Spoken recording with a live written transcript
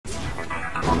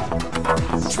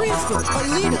Transfer,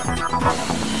 Aelita.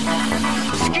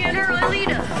 Scanner,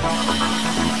 Aelita.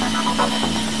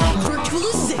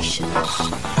 Virtualization.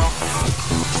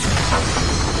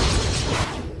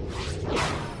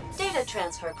 Data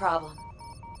transfer problem.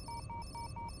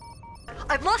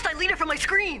 I've lost Aelita from my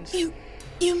screens. You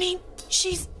mean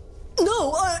she's...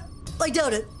 No, I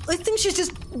doubt it. I think she's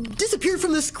just disappeared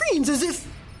from the screens as if...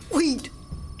 Wait.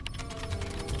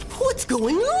 What's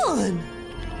going on?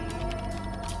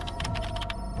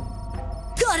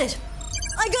 Got it!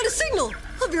 I got a signal!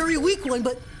 A very weak one,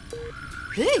 but...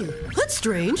 Hey, that's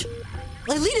strange.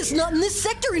 Aelita's not in this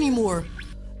sector anymore.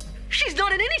 She's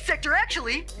not in any sector,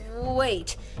 actually.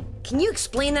 Wait, can you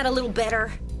explain that a little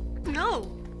better? No,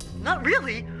 not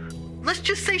really. Let's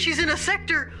just say she's in a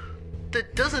sector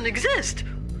that doesn't exist.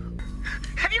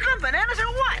 Have you gone bananas or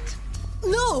what?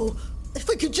 No! If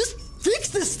I could just fix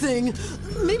this thing,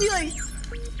 maybe I...